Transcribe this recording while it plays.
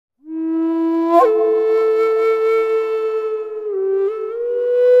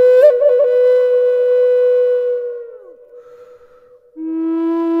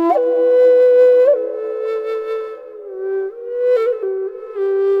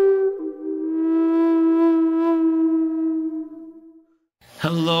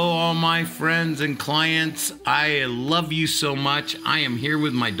Hello, all my friends and clients. I love you so much. I am here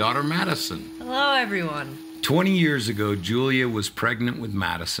with my daughter, Madison. Hello, everyone. 20 years ago, Julia was pregnant with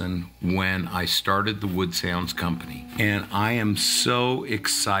Madison when I started the Wood Sounds Company. And I am so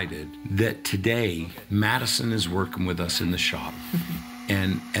excited that today, Madison is working with us in the shop.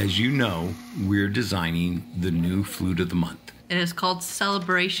 And as you know, we're designing the new flute of the month. It is called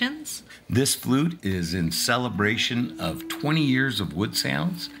Celebrations. This flute is in celebration of 20 years of Wood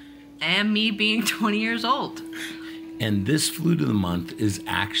Sounds. And me being 20 years old. And this flute of the month is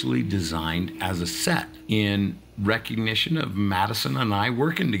actually designed as a set in recognition of Madison and I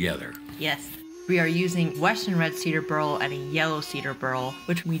working together. Yes. We are using Western red cedar burl and a yellow cedar burl,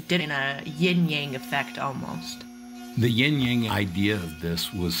 which we did in a yin-yang effect almost. The yin-yang idea of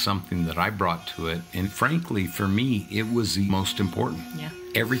this was something that I brought to it, and frankly, for me, it was the most important. Yeah.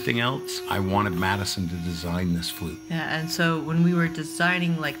 Everything else, I wanted Madison to design this flute. Yeah, and so when we were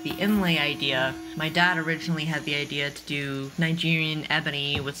designing like the inlay idea, my dad originally had the idea to do Nigerian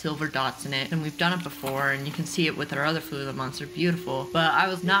ebony with silver dots in it, and we've done it before, and you can see it with our other flute of the month. They're beautiful, but I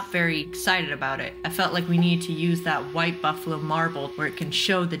was not very excited about it. I felt like we needed to use that white buffalo marble where it can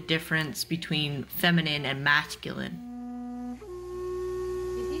show the difference between feminine and masculine.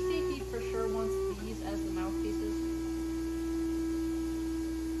 Did he say he for sure wants these as the mouthpieces?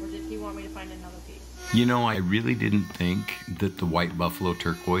 Or did he want me to find another piece? You know, I really didn't think that the white buffalo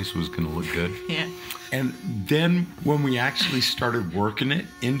turquoise was going to look good. Yeah. And then when we actually started working it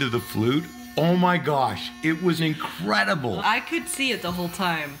into the flute, oh my gosh, it was incredible. I could see it the whole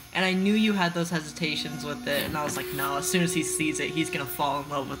time, and I knew you had those hesitations with it, and I was like, no, as soon as he sees it, he's gonna fall in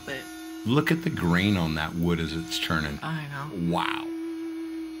love with it. Look at the grain on that wood as it's turning. I know. Wow.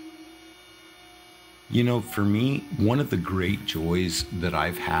 You know, for me, one of the great joys that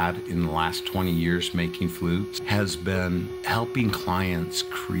I've had in the last 20 years making flutes has been helping clients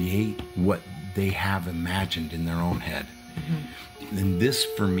create what they have imagined in their own head. Mm-hmm. And this,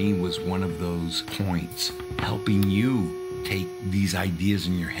 for me, was one of those points, helping you take these ideas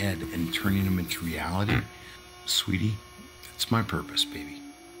in your head and turning them into reality. Sweetie, that's my purpose, baby.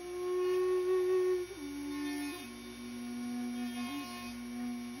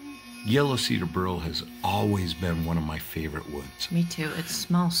 Yellow cedar burl has always been one of my favorite woods. Me too. It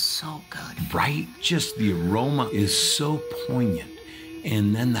smells so good. Right? Just the aroma is so poignant.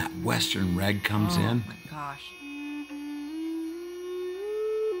 And then that western red comes in. Oh my gosh.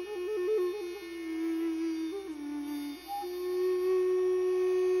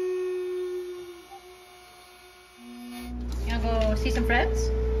 You wanna go see some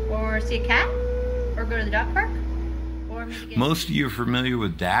friends? Or see a cat? Or go to the dog park? Or maybe get... Most of you are familiar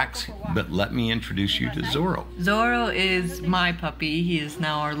with Dax, but let me introduce you to Zorro. Zorro is my puppy. He is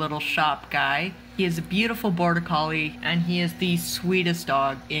now our little shop guy. He is a beautiful border collie, and he is the sweetest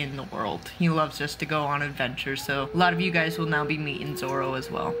dog in the world. He loves just to go on adventures, so a lot of you guys will now be meeting Zorro as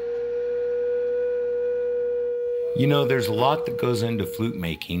well. You know, there's a lot that goes into flute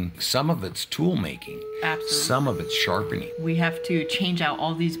making. Some of it's tool making. Absolutely. Some of it's sharpening. We have to change out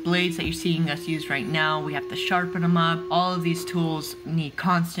all these blades that you're seeing us use right now. We have to sharpen them up. All of these tools need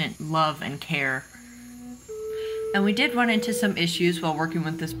constant love and care. And we did run into some issues while working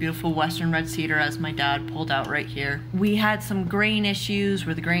with this beautiful Western red cedar, as my dad pulled out right here. We had some grain issues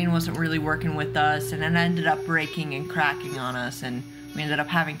where the grain wasn't really working with us, and it ended up breaking and cracking on us, and we ended up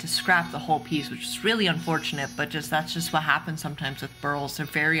having to scrap the whole piece, which is really unfortunate, but that's just what happens sometimes with burls. They're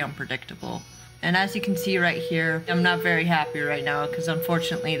very unpredictable. And as you can see right here, I'm not very happy right now because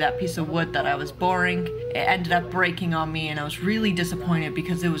unfortunately that piece of wood that I was boring, it ended up breaking on me, and I was really disappointed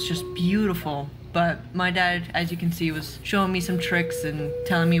because it was just beautiful. But my dad, as you can see, was showing me some tricks and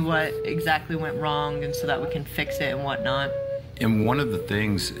telling me what exactly went wrong and so that we can fix it and whatnot. And one of the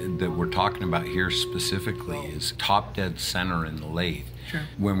things that we're talking about here specifically is top dead center in the lathe. Sure.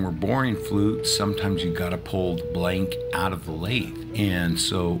 When we're boring flutes, sometimes you gotta pull the blank out of the lathe. And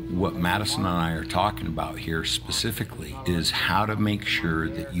so what Madison and I are talking about here specifically is how to make sure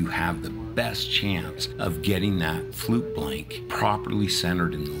that you have the best chance of getting that flute blank properly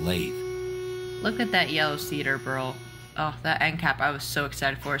centered in the lathe. Look at that yellow cedar burl. Oh, that end cap I was so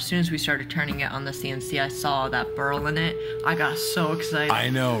excited for. As soon as we started turning it on the CNC, I saw that burl in it. I got so excited. I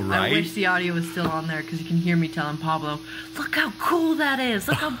know, right? I wish the audio was still on there because you can hear me telling Pablo, look how cool that is.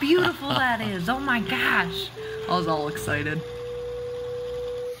 Look how beautiful that is. Oh my gosh. I was all excited.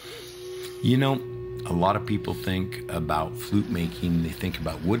 You know, a lot of people think about flute making, they think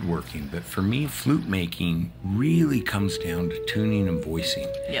about woodworking, but for me, flute making really comes down to tuning and voicing.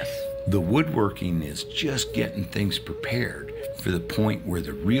 Yes. The woodworking is just getting things prepared for the point where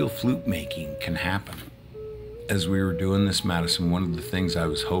the real flute making can happen. As we were doing this, Madison, one of the things I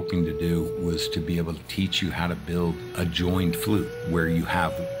was hoping to do was to be able to teach you how to build a joined flute where you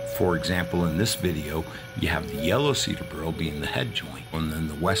have, for example, in this video, you have the yellow cedar burl being the head joint and then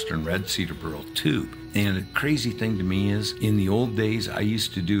the western red cedar burl tube. And the crazy thing to me is, in the old days, I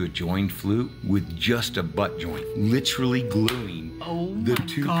used to do a joined flute with just a butt joint, literally gluing the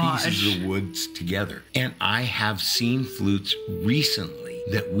two pieces of woods together. And I have seen flutes recently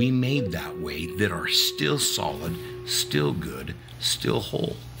that we made that way that are still solid, still good, still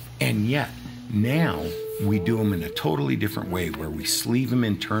whole. And yet now we do them in a totally different way where we sleeve them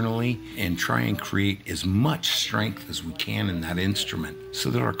internally and try and create as much strength as we can in that instrument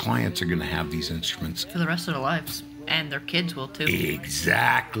so that our clients are going to have these instruments for the rest of their lives, and their kids will too.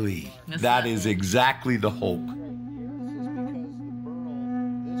 Exactly. That is exactly the hope.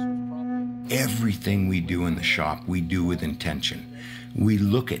 Everything we do in the shop, we do with intention. We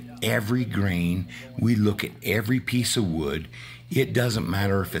look at every grain, we look at every piece of wood. It doesn't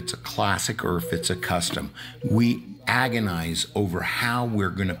matter if it's a classic or if it's a custom. We agonize over how we're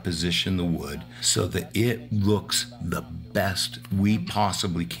going to position the wood so that it looks the best we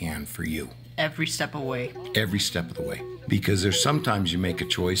possibly can for you. Every step away. Every step of the way. Because there's sometimes you make a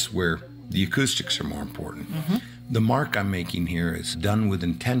choice where the acoustics are more important. The mark I'm making here is done with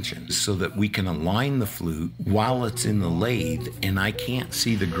intention so that we can align the flute while it's in the lathe and I can't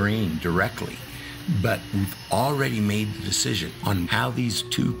see the grain directly. But we've already made the decision on how these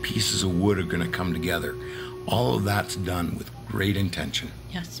two pieces of wood are going to come together. All of that's done with great intention.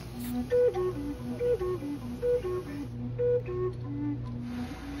 Yes.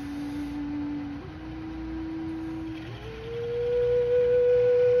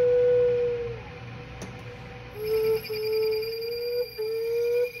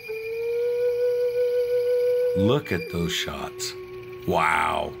 Look at those shots.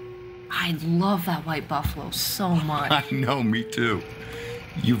 Wow. I love that white buffalo so much. I know, me too.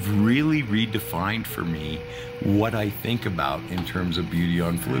 You've really redefined for me what I think about in terms of beauty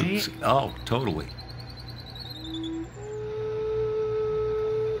on flutes. Right? Oh, totally.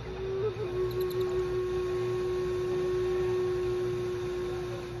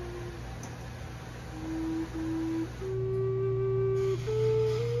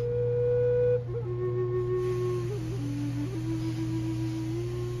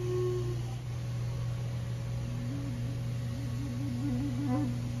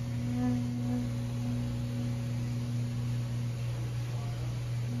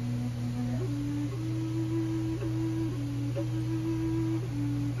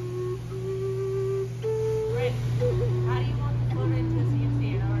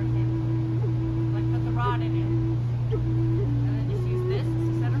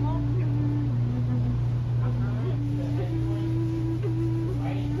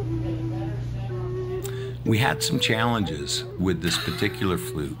 We had some challenges with this particular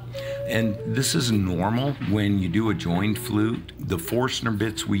flute, and this is normal when you do a joined flute. The Forstner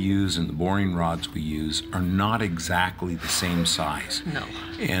bits we use and the boring rods we use are not exactly the same size. No.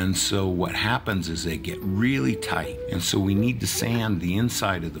 And so what happens is they get really tight, and so we need to sand the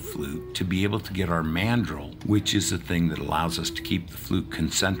inside of the flute to be able to get our mandrel, which is the thing that allows us to keep the flute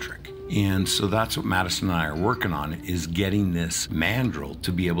concentric. And so that's what Madison and I are working on, is getting this mandrel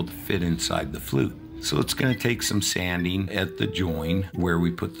to be able to fit inside the flute. So it's going to take some sanding at the join where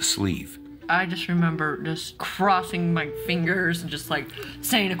we put the sleeve. I just remember just crossing my fingers and just like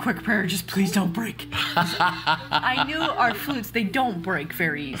saying a quick prayer, just please don't break. I knew our flutes, they don't break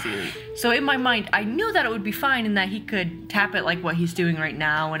very easily. So in my mind, I knew that it would be fine and that he could tap it like what he's doing right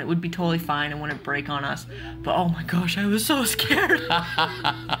now and it would be totally fine and wouldn't break on us. But oh my gosh, I was so scared.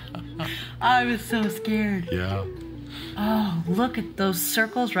 I was so scared. Yeah. Oh, look at those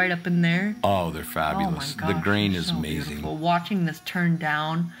circles right up in there. Oh, they're fabulous. Oh my gosh, the grain is so amazing. Beautiful. Watching this turn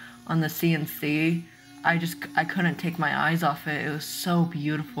down on the CNC, I couldn't take my eyes off it. It was so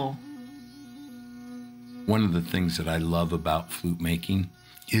beautiful. One of the things that I love about flute making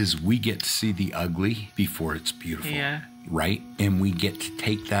is we get to see the ugly before it's beautiful. Yeah. Right? And we get to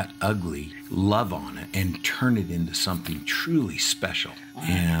take that ugly, love on it, and turn it into something truly special.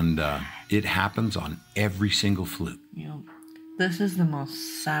 And it happens on every single flute. You know, this is the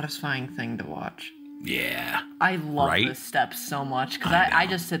most satisfying thing to watch. Yeah. I love this step so much because I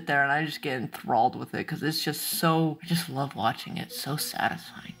just sit there and I just get enthralled with it because it's just so, I just love watching it. It's so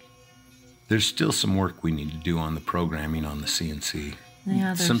satisfying. There's still some work we need to do on the programming on the CNC.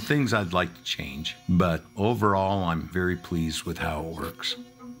 Yeah, some things I'd like to change, but overall I'm very pleased with how it works.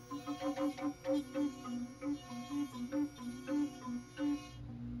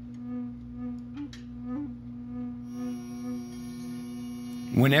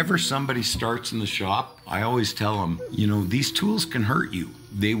 Whenever somebody starts in the shop, I always tell them, you know, these tools can hurt you.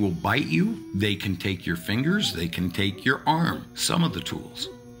 They will bite you. They can take your fingers. They can take your arm. Some of the tools,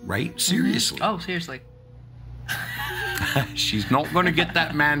 right? Seriously. Oh, seriously. She's not going to get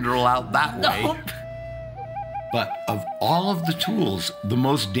that mandrel out that way. Nope. But of all of the tools, the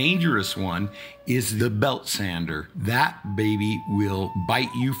most dangerous one is the belt sander. That baby will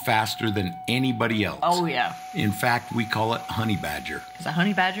bite you faster than anybody else. Oh, yeah. In fact, we call it honey badger. Is that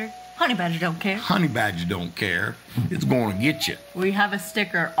honey badger? Honey badger don't care. Honey badger don't care. It's going to get you. We have a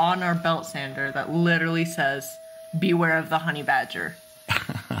sticker on our belt sander that literally says, beware of the honey badger.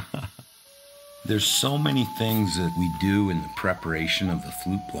 There's so many things that we do in the preparation of the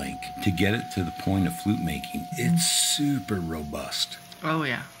flute blank to get it to the point of flute making. It's super robust. Oh,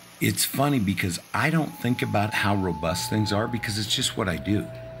 yeah. It's funny because I don't think about how robust things are because it's just what I do,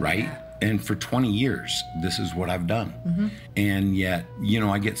 right? Yeah. And for 20 years, this is what I've done. Mm-hmm. And yet, you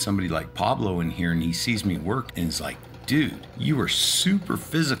know, I get somebody like Pablo in here and he sees me work and is like, dude, you are super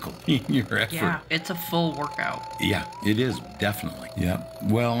physical in your effort. Yeah, it's a full workout. Yeah, it is, definitely. Yeah.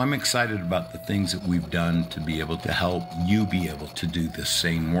 Well, I'm excited about the things that we've done to be able to help you be able to do the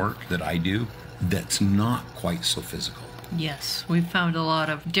same work that I do that's not quite so physical. Yes, we've found a lot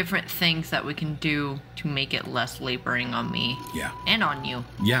of different things that we can do to make it less laboring on me. Yeah. And on you.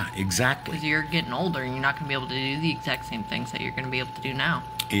 Yeah, exactly. Because you're getting older and you're not going to be able to do the exact same things that you're going to be able to do now.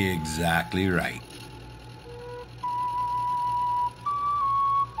 Exactly right.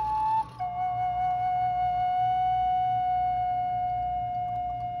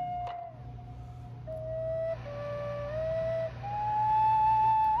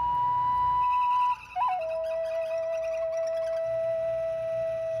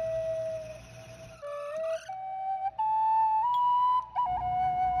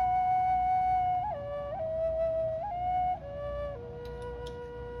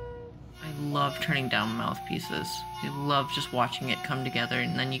 I love turning down mouthpieces. I love just watching it come together,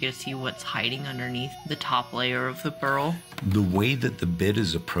 and then you get to see what's hiding underneath the top layer of the burl. The way that the bit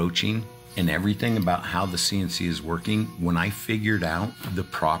is approaching and everything about how the CNC is working, when I figured out the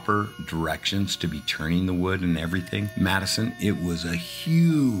proper directions to be turning the wood and everything, Madison, it was a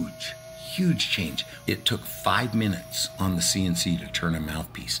huge change. It took 5 minutes on the CNC to turn a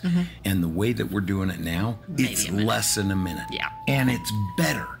mouthpiece. Mm-hmm. And the way that we're doing it now, Maybe it's a minute. less than a minute. Yeah. And it's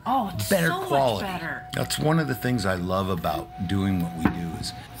better. Oh, it's better so quality. much better. That's one of the things I love about doing what we do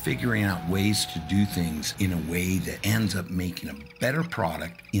is figuring out ways to do things in a way that ends up making a better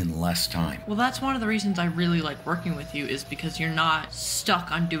product in less time. Well, that's one of the reasons I really like working with you, is because you're not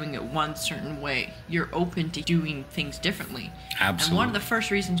stuck on doing it one certain way. You're open to doing things differently. Absolutely. And one of the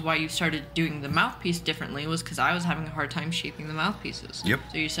first reasons why you started doing the mouthpiece differently was because I was having a hard time shaping the mouthpieces. Yep.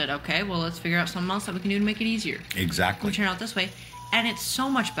 So you said, okay, well, let's figure out something else that we can do to make it easier. Exactly. We turn out this way. And it's so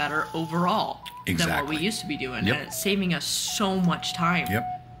much better overall than what Exactly. we used to be doing. Yep. And it's saving us so much time.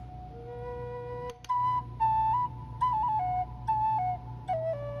 Yep.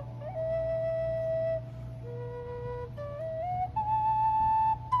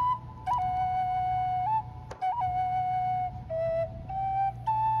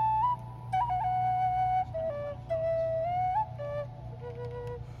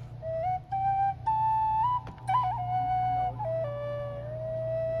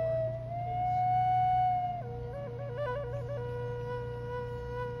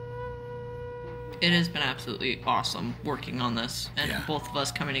 It has been absolutely awesome working on this, and Yeah. both of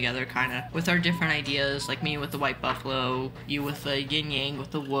us coming together kind of with our different ideas, like me with the white buffalo, you with the yin yang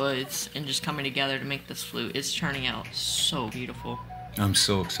with the woods, and just coming together to make this flute. It's turning out so beautiful. I'm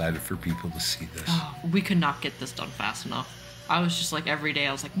so excited for people to see this. Oh, we could not get this done fast enough. I was just like, every day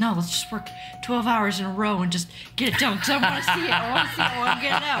I was like, no, let's just work 12 hours in a row and just get it done, because I want to see it. I want to see it. I want to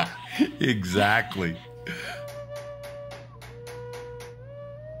get it out. Exactly.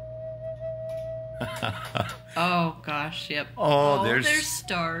 Oh gosh, yep. Oh, there's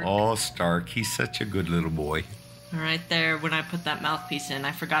Stark. Oh, Stark. He's such a good little boy. Right there, when I put that mouthpiece in,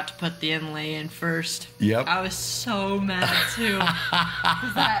 I forgot to put the inlay in first. Yep. I was so mad too.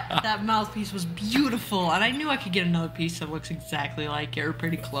 'Cause that mouthpiece was beautiful, and I knew I could get another piece that looks exactly like it or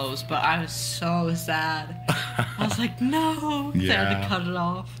pretty close, but I was so sad. I was like, no. So I had Yeah. to cut it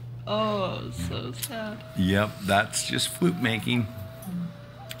off. Oh, it was so sad. Yep, that's just flute making.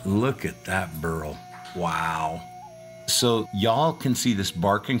 Look at that burl. Wow. So y'all can see this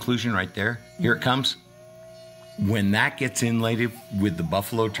bark inclusion right there. Here it comes. When that gets inlaid with the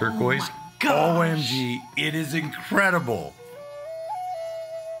buffalo turquoise, gosh. OMG, it is incredible.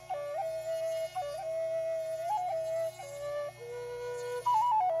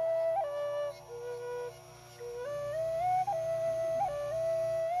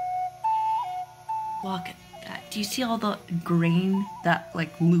 Look at that. Do you see all the grain, that like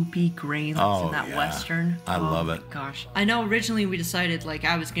loopy grain that's in that Western? I love it. Gosh. I know originally we decided like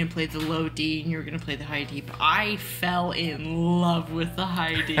I was going to play the low D and you were going to play the high D, but I fell in love with the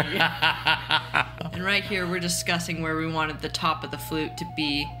high D. And right here we're discussing where we wanted the top of the flute to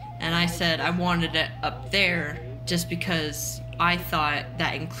be. And I said I wanted it up there just because I thought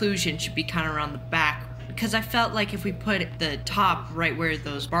that inclusion should be kind of around the back. Because I felt like if we put the top right where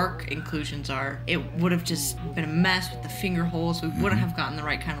those bark inclusions are, it would have just been a mess with the finger holes. We wouldn't have gotten the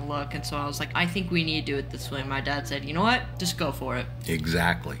right kind of look. And so I was like, I think we need to do it this way. My dad said, you know what? Just go for it.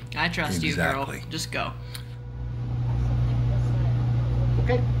 Exactly. I trust you, girl. Just go.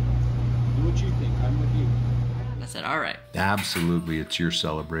 Okay. Do what you think. I'm with you. I said, all right. Absolutely. It's your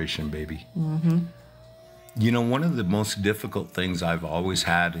celebration, baby. Mm-hmm. You know, one of the most difficult things I've always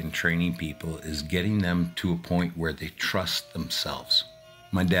had in training people is getting them to a point where they trust themselves.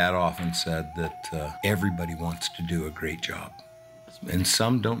 My dad often said that everybody wants to do a great job, and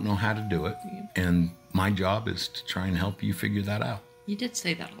some don't know how to do it. And my job is to try and help you figure that out. You did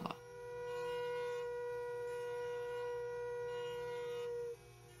say that a lot.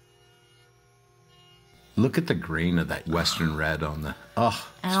 Look at the grain of that Western red on the, it's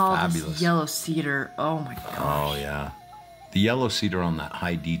and all fabulous. This yellow cedar, oh my gosh. Oh yeah. The yellow cedar on that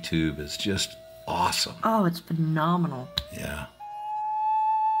high D tube is just awesome. Oh, it's phenomenal. Yeah.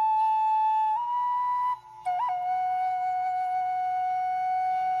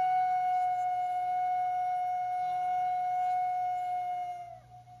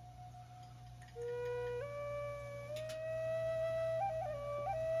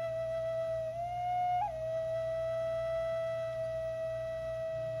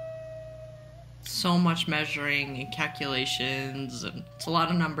 So much measuring and calculations, and it's a lot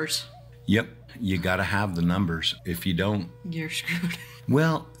of numbers. Yep, you got to have the numbers. If you don't, you're screwed.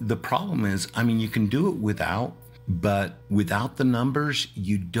 Well, the problem is, I mean, you can do it without, but without the numbers,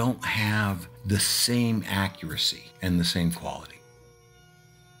 you don't have the same accuracy and the same quality.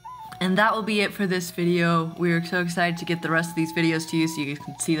 And that will be it for this video. We are so excited to get the rest of these videos to you so you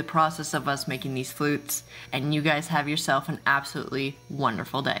can see the process of us making these flutes. And you guys have yourself an absolutely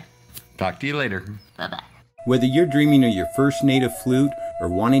wonderful day. Talk to you later. Bye-bye. Whether you're dreaming of your first native flute or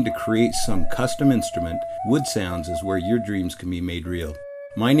wanting to create some custom instrument, Wood Sounds is where your dreams can be made real.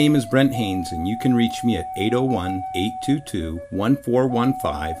 My name is Brent Haynes, and you can reach me at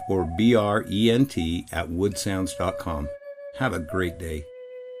 801-822-1415 or brent@woodsounds.com. Have a great day.